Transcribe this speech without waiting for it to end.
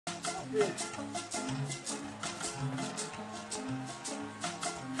Where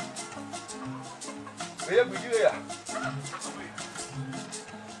are you?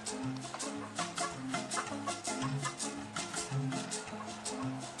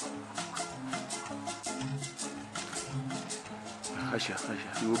 Asha,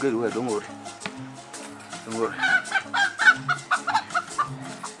 you will get away, don't worry. Don't worry.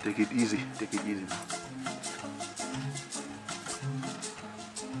 Take it easy now.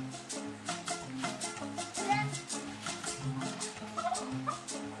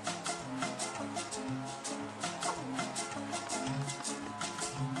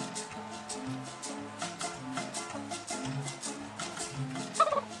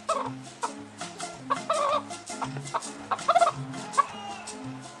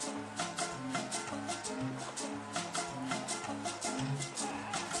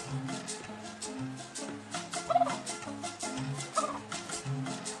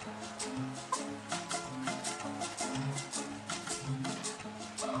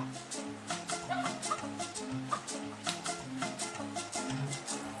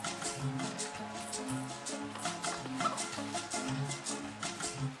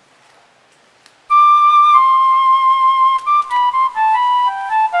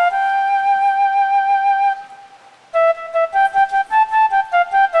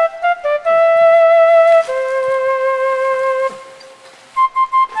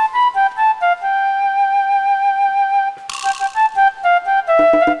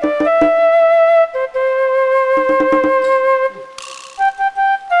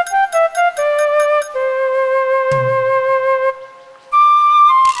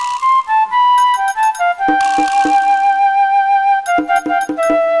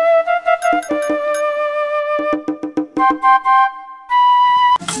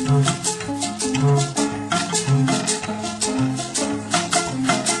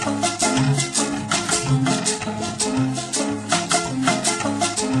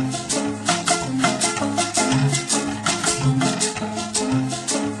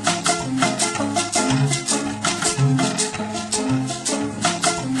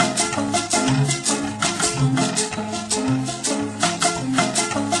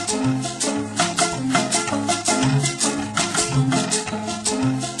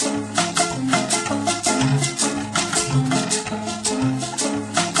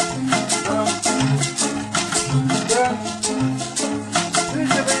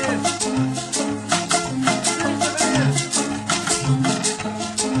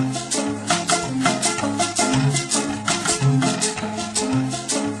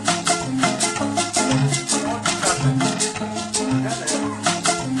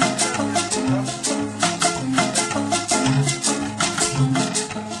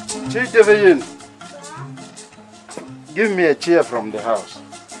 Give me a chair from the house.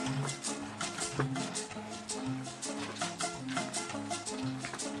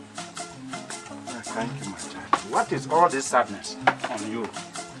 Thank you, my child. What is all this sadness on you?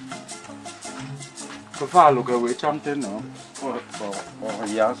 So far, look away, something, no? Or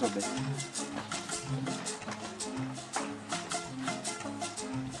years of it.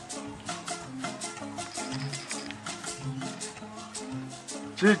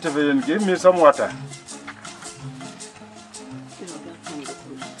 Chitavian, give me some water.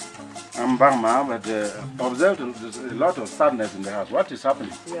 I'm back, ma, but observed there's a lot of sadness in the house. What is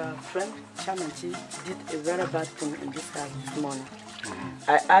happening? Your friend Chamanchii did a very bad thing in this house this morning.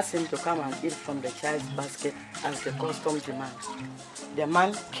 I asked him to come and eat from the child's basket as the custom demands. The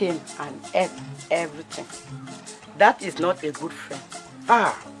man came and ate everything. That is not a good friend.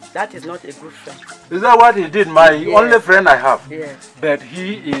 Ah. That is not a good friend. Is that what he did? My only friend I have. Yes. But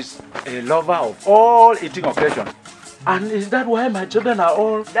he is a lover of all eating occasions. And is that why my children are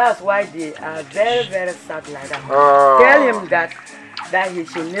all... That's why they are very, very sad like that. Tell him that he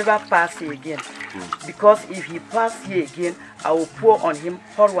should never pass here again. Because if he pass here again, I will pour on him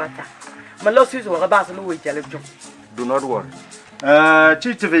hot water. Do not worry.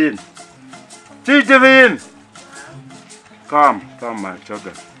 Chitavian. Chitavian! Come, my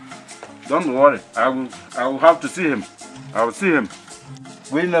children. Don't worry. I will have to see him. I will see him.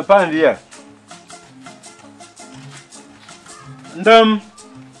 We're in a pan here.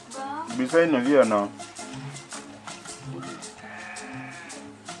 Be saying of here now.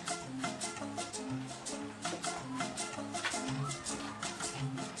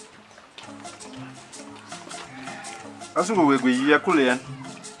 As we hear Kulian.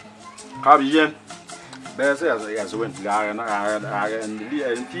 Have you? There's as when and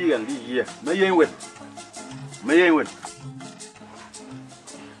tea and here. May I win? May I win?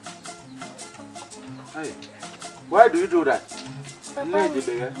 Hey, why do you do that?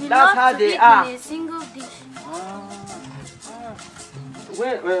 That's how they are. In a single dish.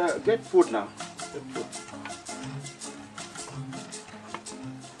 Where? Get food now. Get food.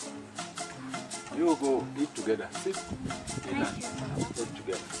 You go eat together. Sit. Eat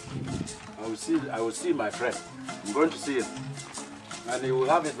together. I will see my friend. I'm going to see him, and he will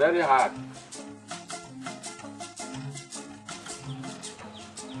have it very hard.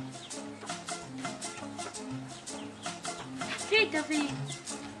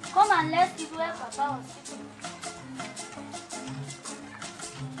 Come and let's eat where Papa was sitting.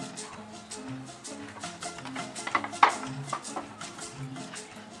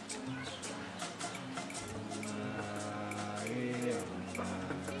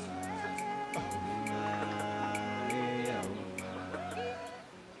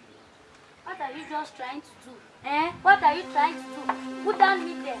 What are you just trying to do? Eh? What are you trying to do? Put down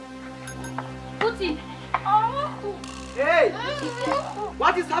meat there. Put it. Oh. Hey!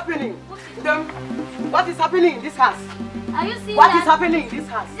 What is happening? What is happening in this house? Are you seeing What is happening in this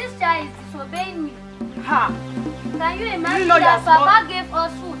house? This child is disobeying me. Ha! Can you imagine you know that Papa gave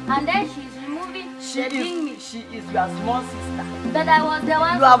us food and then she's removing She is your small sister. But I was the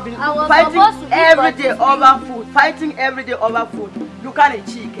one. You have been fighting every day over food. Fighting every day over food. You can't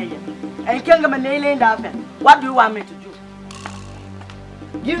cheat, can you? And can't get my nail in that. What do you want me to do?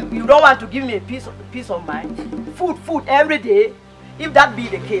 You don't want to give me a peace of mind? Food every day? If that be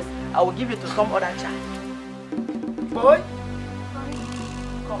the case, I will give it to some other child. Boy,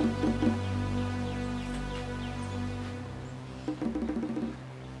 come.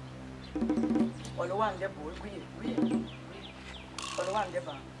 All one there, boy. We. All one there,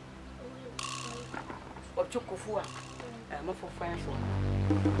 boy. Ochukufua. I'm not for friends.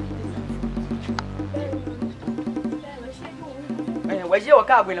 Where's your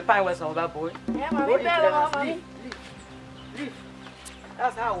car when the pine was over, boy? Leave.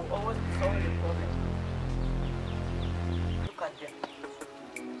 That's how we always solve the problem. Look at them.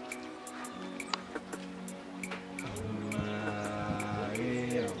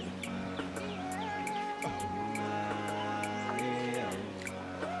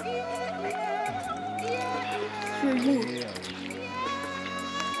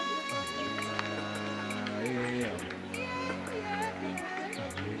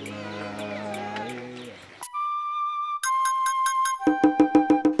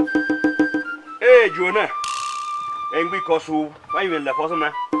 Hey, Jonah. And because who? Why you in the person?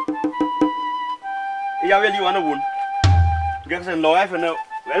 You really want to win. Get some life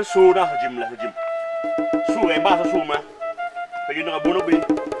and so down Jim left Jim. So I'm back to Suma. But you know a bonobi.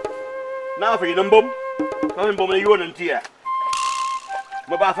 Now for you, bomb. Coming bomb you and tear.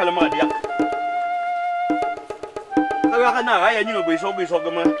 My baffle, my dear. I knew we saw but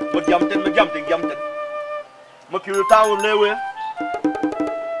jumped. Mercury Town Lewe.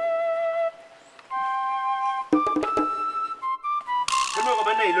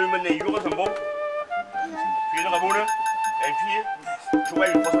 You got some bomb. You know a boner and fear to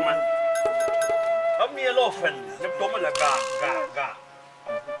wait for some man. Help me a low friend. The woman a ga.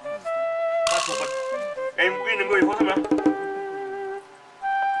 That's what. And we're going for some man.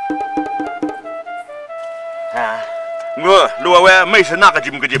 No, where Mason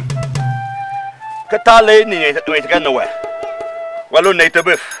Nakajim Gajim. Catale near to it again nowhere. Well, on native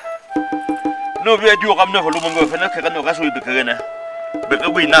biff. No, we do come never look over and I can't know that's we begin.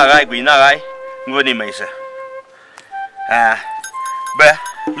 But we not right, Gwenny Mesa. Bear,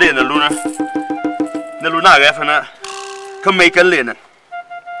 Lena Luna. The Luna Refana can make a linen.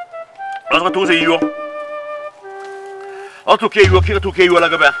 I was to say you. I'll to you up here to you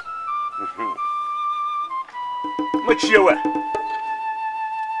like a bear. Much you were.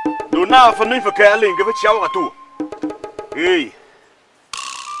 Do now for me for Carling, give it shower too. Hey,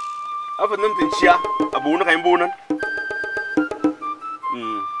 I've an empty chair, a boner and boner.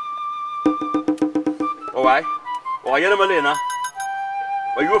 Why? Why you never Malena?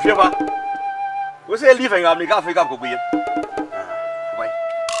 Why you fever? What's he leaving up the coffee cup of beer? Why?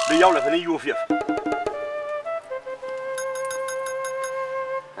 The yellow and you fear.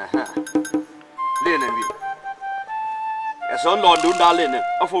 Linen. A son Lord do not linen,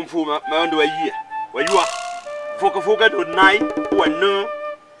 a phone for my under a year. Where you are? Foka to night, when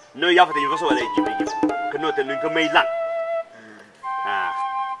no, you have to use all that you cannot and come made land.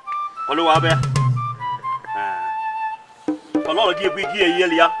 Follow up there. A lot of we gear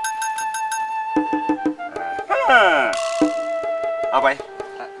yearly. Away.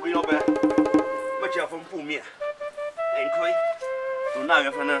 We know better. Much of from Pumia. And Coy. Do now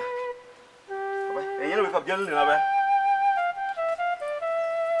have an. And you know, we have generally over.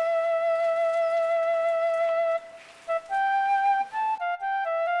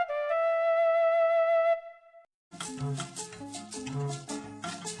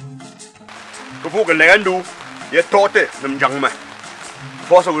 Cái phụ cái lén đu, ye tốt thế, nằm chẳng mà.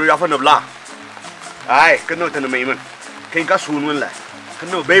 Phó sau ra phân nộp la. Ai, cái nơi thằng mày mình, cái cá sùn mình lại, cái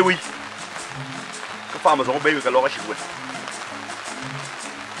nơi baby. Cái pha mà giống baby cái lo cái chịu vậy.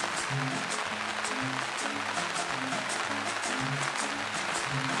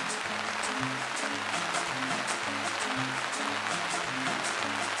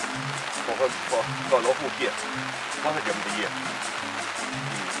 Còn nó phụ kia, nó phải chậm gì à?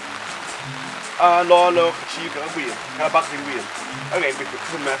 Lo chi cái quyền, cái bác sĩ quyền, anh ấy bị tụt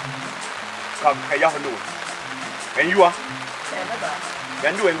xuống mà, còn cái giáo phân đủ, anh yêu à?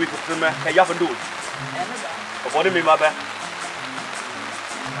 Anh yêu anh bị tụt xuống mà, cái giáo phân đủ, có bao nhiêu mà bé?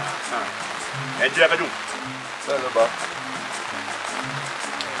 Anh chưa cái chung, đó là bao.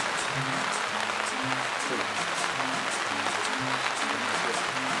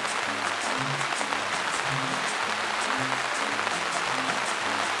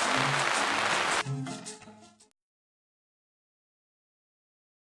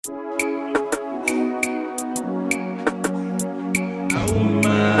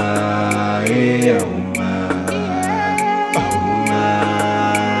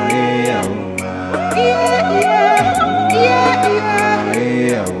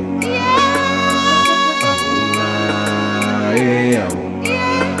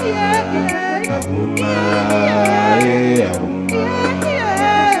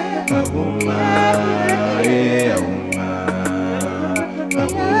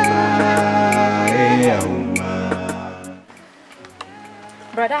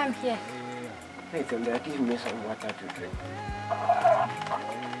 Brother, I'm here. Hey, Tunda, give me some water to drink.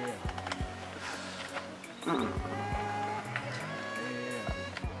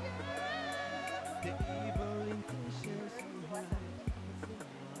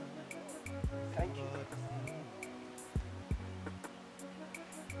 Thank you.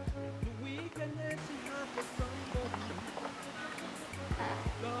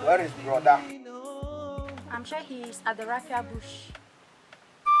 Where is brother? I'm sure he's at the raffia bush.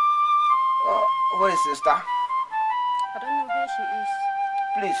 Where is sister? I don't know where she is.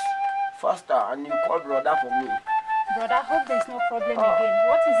 Please, faster, and you call brother for me. Brother, I hope there's no problem again.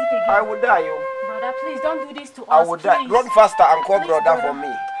 What is it again? I will die, you. Brother, please don't do this to us. I will die. Run faster and call Please, brother for me.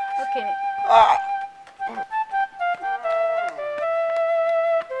 Okay.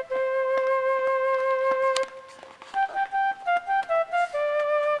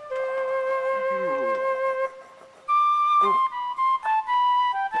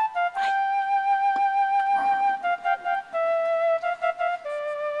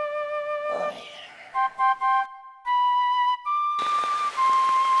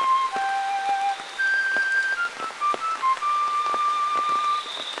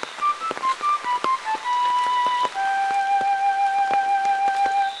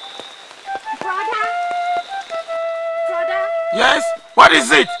 Yes? What is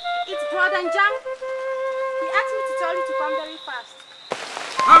it? It's Brother Jang. He asked me to tell you to come very fast.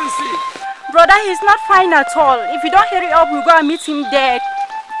 How is he? Brother, he's not fine at all. If you don't hurry up, we'll go and meet him dead.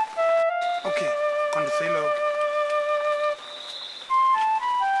 Okay, on the sailor.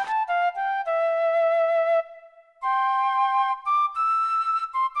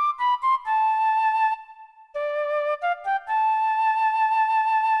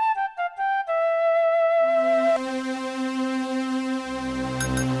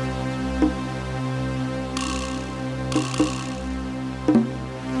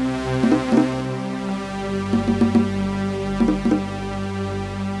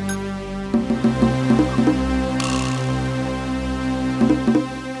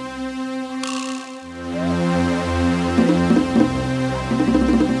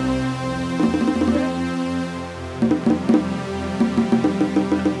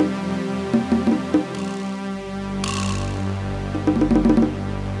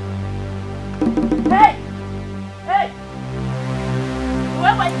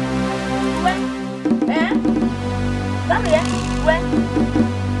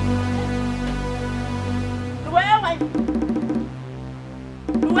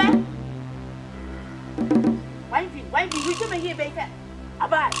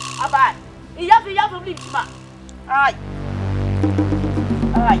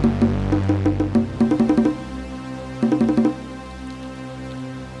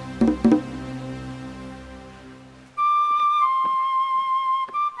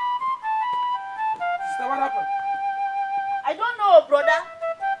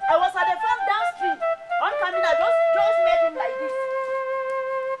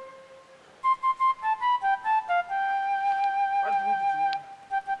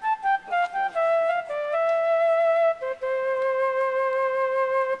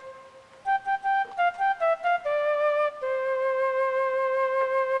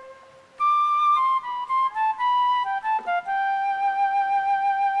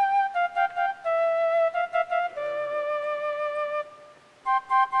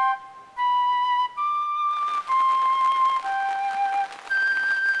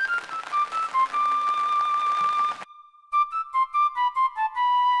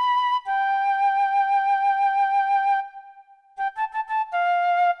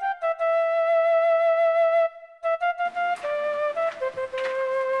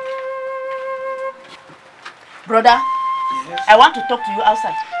 Brother, Yes. I want to talk to you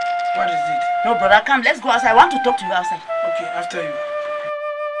outside. What is it? No, brother, come, let's go outside. I want to talk to you outside. Okay, after you.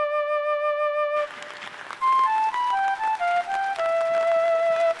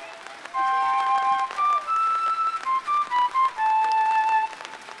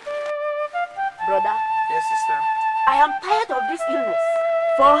 Brother, Yes, sister. I am tired of this illness.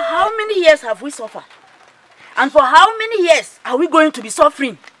 For how many years have we suffered? And for how many years are we going to be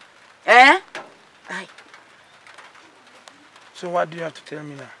suffering? Eh? Aye. So what do you have to tell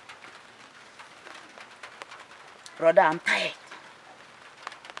me now? Brother, I'm tired.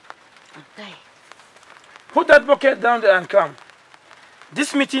 I'm tired. Put that bucket down there and come.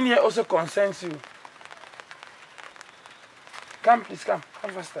 This meeting here also concerns you. Come, please come.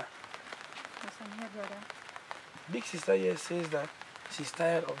 Come faster. Yes, I'm here, brother. Big sister here says that she's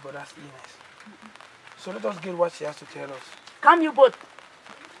tired of brother's illness. So let us get what she has to tell us. Come, you both.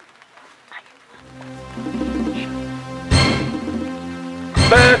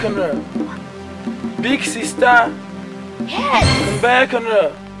 Back on her. Big sister. Yes. Back on her.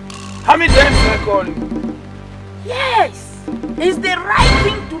 How many times did I call you? Yes. It's the right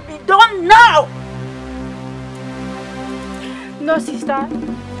thing to be done now. No, sister.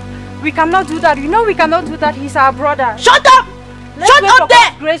 We cannot do that. You know we cannot do that. He's our brother. Shut up! Let's Shut wait up for there!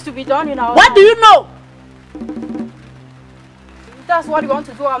 God's grace to be done in our What life. do you know? If that's what you want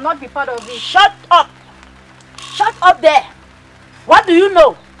to do, I'll not be part of it. Shut up! Shut up there! What do you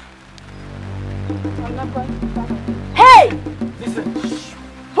know? I'm not going to be part of it. Hey! Listen.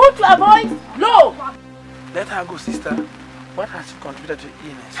 Put your voice low! Let her go, sister. What has she contributed to the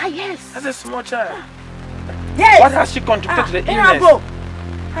illness? Ah, yes. As a small child. Yes. What has she contributed to the Here I illness? go.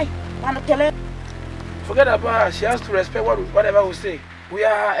 Hi, wanna tell her? Forget about her. She has to respect whatever we say. We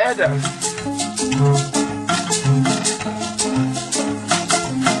are her elders.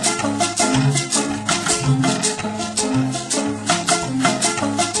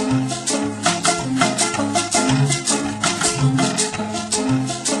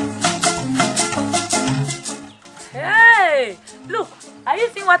 Hey, look, are you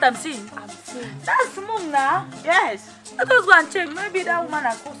seeing what I'm seeing? I'm seeing. That's moon now. Yes. Let us go and check. Maybe that woman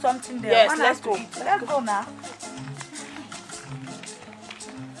has cooked something there. Yes, Man let's has to go. eat. Let's go now.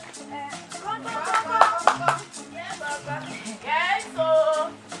 Yes,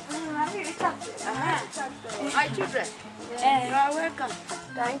 so. My children. You are welcome.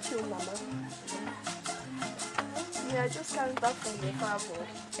 Thank you, Mama. We are just coming back from the farm.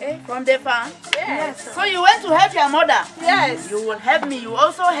 Eh? From the farm? Yes. So you went to help your mother? Yes. You will help me. You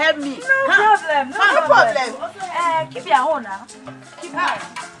also help me. No problem. No problem. Keep your own now. Keep your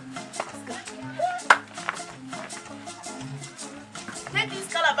Take this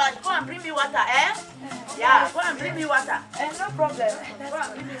calabash. Go and bring me water, eh? Yeah, go and bring me water. No problem. Go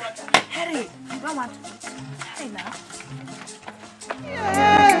and bring me water. Hurry. You don't want to eat. Hurry now.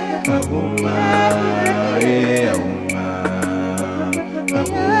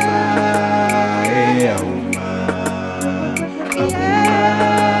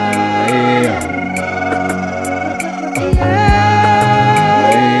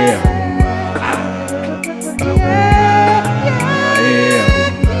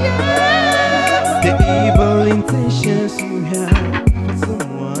 The evil intentions you have for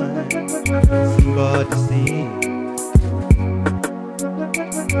someone, somebody seen.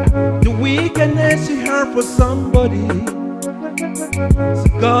 The wickedness you have for somebody, so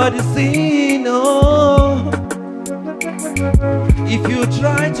God is seen. Oh, if you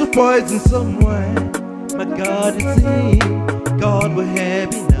try to poison someone, my God is seen. God will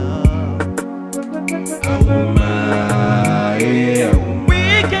help you now. Oh my,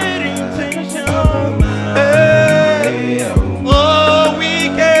 wicked intention. Oh,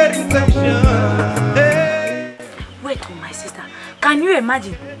 wicked intention. Wait, oh my sister. Can you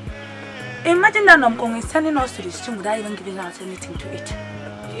imagine? Imagine that Nomkong is sending us to the stream without even giving us anything to eat.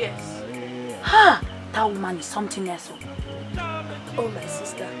 Yes. Ha! That woman is something else. Oh, my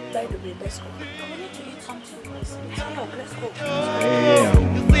sister. By the way, let's go. We need to eat something. Hurry up, let's go.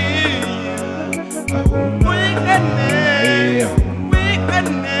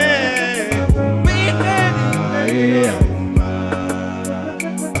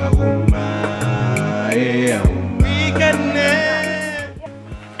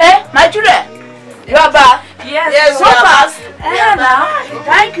 Eh, my children, you are back. Yes, So fast. now.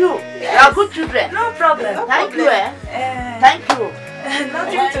 Thank you. You are good children. No problem. Thank you, eh? Thank you.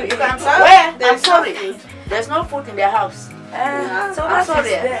 Nothing to eat. Where? I'm sorry. There's no food in the house. So I'm that's sorry.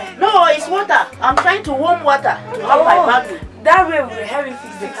 there. No, it's water. I'm trying to warm water to have my baby. That way we will help you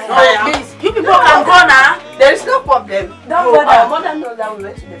fix the fire. No, please. You people can go now. There is no problem. Don't bother. Our mother knows that we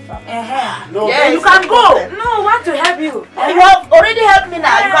went to the farm. No, yes, you can go. problem. No, I want to help you. You have already helped me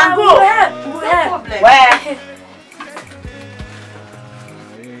now. You can go. We'll help. Problem. Where?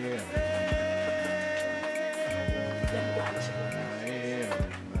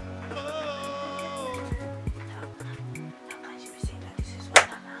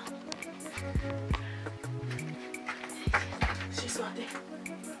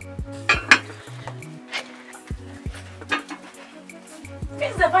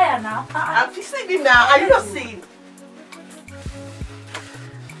 Fix the fire now. I'm fixing it now. Are you not seeing?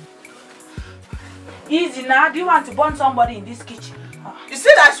 Easy now. Do you want to burn somebody in this kitchen? You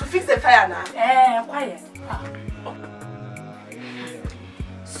said I should fix the fire now. Quiet.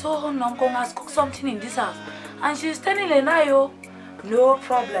 So Nonko has cooked something in this house, and she's telling Lenayo, no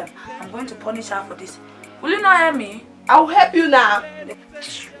problem. I'm going to punish her for this. Will you not help me? I'll help you now.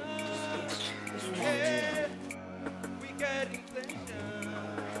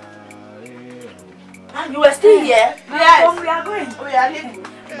 And you were still here? Yes. So we are going. We are leaving.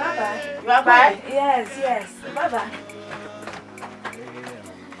 Bye-bye. You are going? Yes. Bye-bye.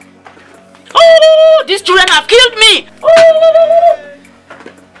 Oh, these children have killed me. Oh.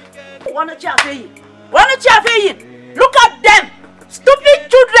 Look at them. Stupid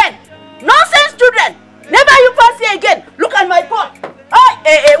children. Nonsense children. Never you pass here again. Look at my pot.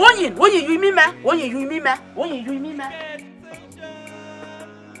 Hey, when you me, man. When you me, man.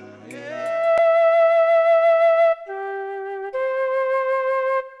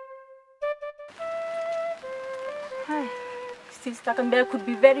 Sister Kambere could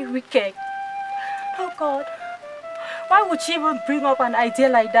be very wicked. Oh God, why would she even bring up an idea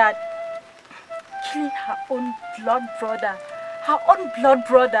like that? Killing her own blood brother.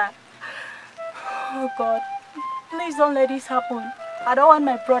 Oh God, please don't let this happen. I don't want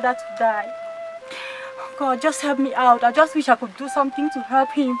my brother to die. Oh God, just help me out. I just wish I could do something to help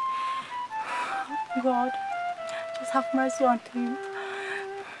him. God, just have mercy on him.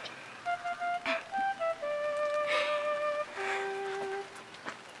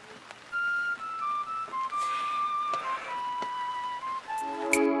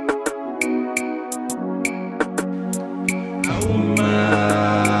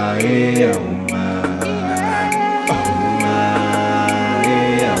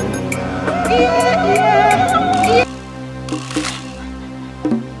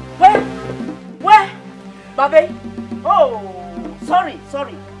 Babe? Oh, sorry.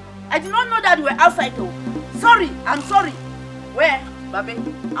 I did not know that you were outside though. I'm sorry. Where, Babe?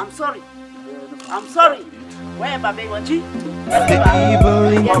 I'm sorry. Where, Babe? Wanchi? The evil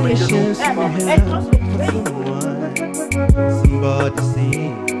intentions for help, somebody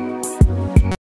say